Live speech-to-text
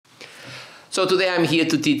So today I'm here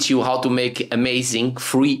to teach you how to make amazing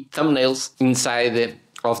free thumbnails inside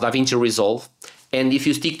of Davinci Resolve. And if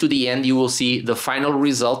you stick to the end, you will see the final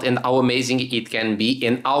result and how amazing it can be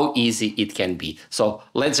and how easy it can be. So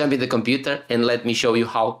let's jump in the computer and let me show you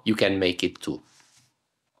how you can make it too.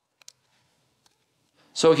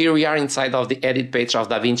 So here we are inside of the edit page of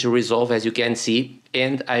Davinci Resolve, as you can see,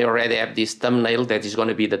 and I already have this thumbnail that is going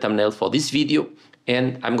to be the thumbnail for this video,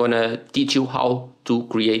 and I'm going to teach you how to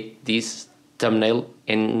create this thumbnail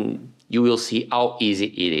and you will see how easy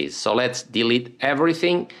it is. So let's delete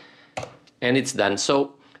everything and it's done.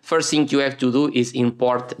 So first thing you have to do is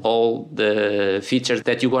import all the features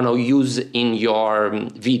that you're going to use in your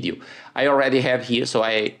video. I already have here, so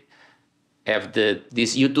I have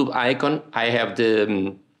this YouTube icon, I have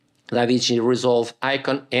the Davinci Resolve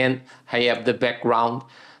icon, and I have the background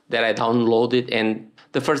that I downloaded. And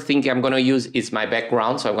the first thing I'm going to use is my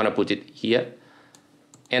background, so I'm going to put it here.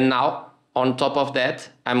 And now on top of that,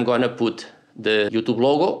 I'm going to put the YouTube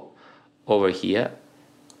logo over here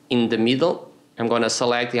in the middle. I'm going to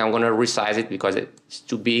select it, I'm going to resize it because it's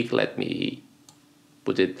too big. Let me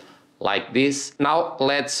put it like this. Now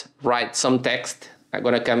let's write some text. I'm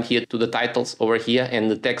going to come here to the titles over here and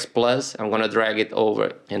the text plus. I'm going to drag it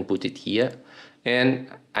over and put it here. And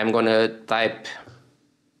I'm going to type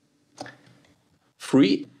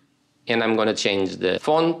free and I'm going to change the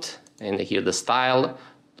font and here the style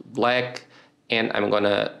to black, and I'm going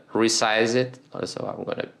to resize it. So I'm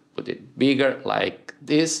going to put it bigger like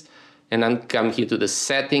this, and then come here to the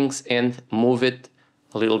settings and move it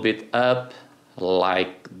a little bit up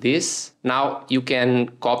like this. Now you can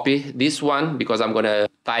copy this one because I'm going to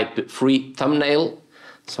type free thumbnail.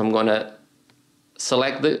 So I'm going to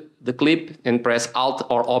select the clip and press Alt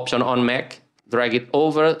or Option on Mac, drag it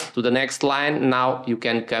over to the next line. Now you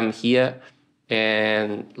can come here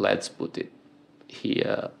and let's put it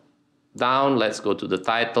here down. Let's go to the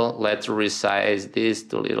title. Let's resize this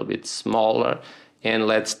to a little bit smaller and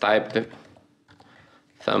let's type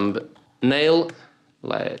thumbnail.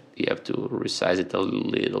 You have to resize it a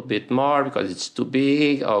little bit more because it's too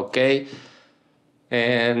big. Okay,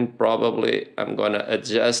 and probably I'm gonna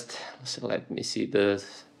adjust. So let me see the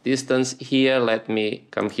distance here. Let me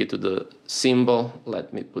come here to the symbol.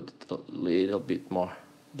 Let me put it a little bit more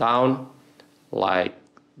down like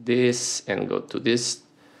this and go to this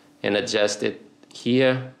and adjust it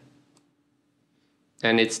here.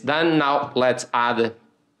 And it's done. Now let's add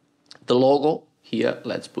the logo here.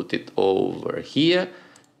 Let's put it over here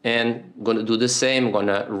and I'm gonna do the same. I'm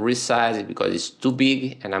gonna resize it because it's too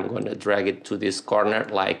big and I'm gonna drag it to this corner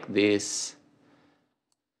like this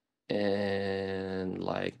and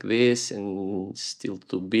like this, and still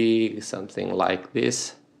too big, something like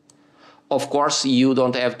this. Of course, you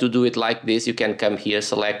don't have to do it like this. You can come here,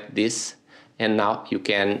 select this, and now you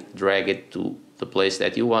can drag it to the place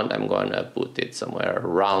that you want. I'm gonna put it somewhere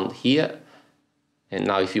around here. And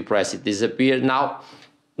now if you press it, disappears. Now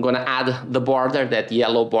I'm gonna add the border, that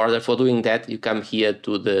yellow border. For doing that, you come here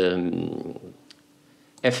to the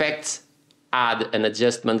effects, add an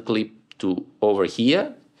adjustment clip to over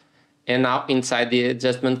here. And now inside the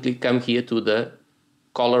adjustment clip, come here to the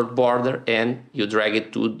color border and you drag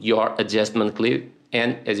it to your adjustment clip.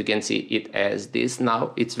 And as you can see, it has this.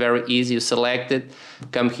 Now it's very easy. You select it,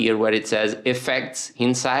 come here where it says effects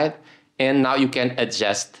inside, and now you can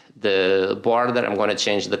adjust the border. I'm going to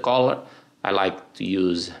change the color. I like to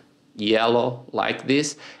use yellow like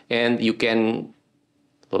this, and you can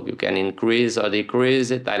look, you can increase or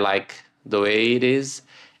decrease it. I like the way it is,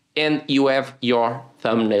 and you have your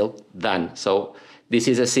thumbnail done. So this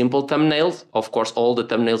is a simple thumbnail. Of course, all the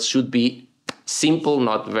thumbnails should be simple,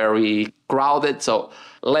 not very crowded. So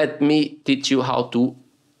let me teach you how to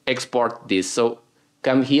export this. So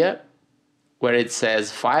come here where it says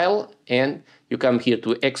file and you come here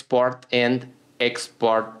to export and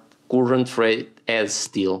export current frame as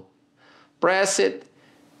still. Press it,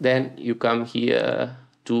 then you come here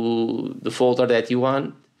to the folder that you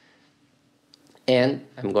want and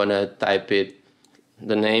I'm gonna type it,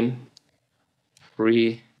 the name,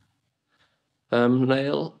 free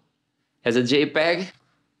thumbnail as a JPEG,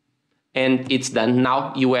 and it's done.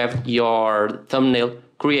 Now you have your thumbnail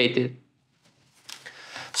created.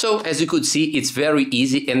 So as you could see, it's very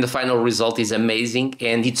easy and the final result is amazing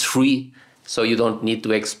and it's free. So you don't need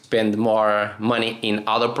to expend more money in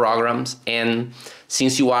other programs. And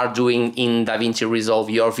since you are doing in Davinci Resolve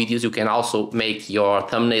your videos, you can also make your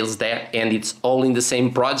thumbnails there and it's all in the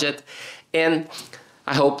same project. And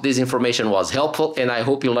I hope this information was helpful and I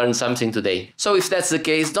hope you learned something today. So if that's the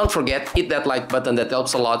case, don't forget, hit that like button, that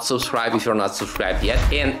helps a lot. Subscribe if you're not subscribed yet,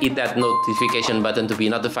 and hit that notification button to be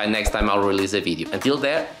notified next time I'll release a video. Until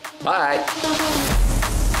there, Bye.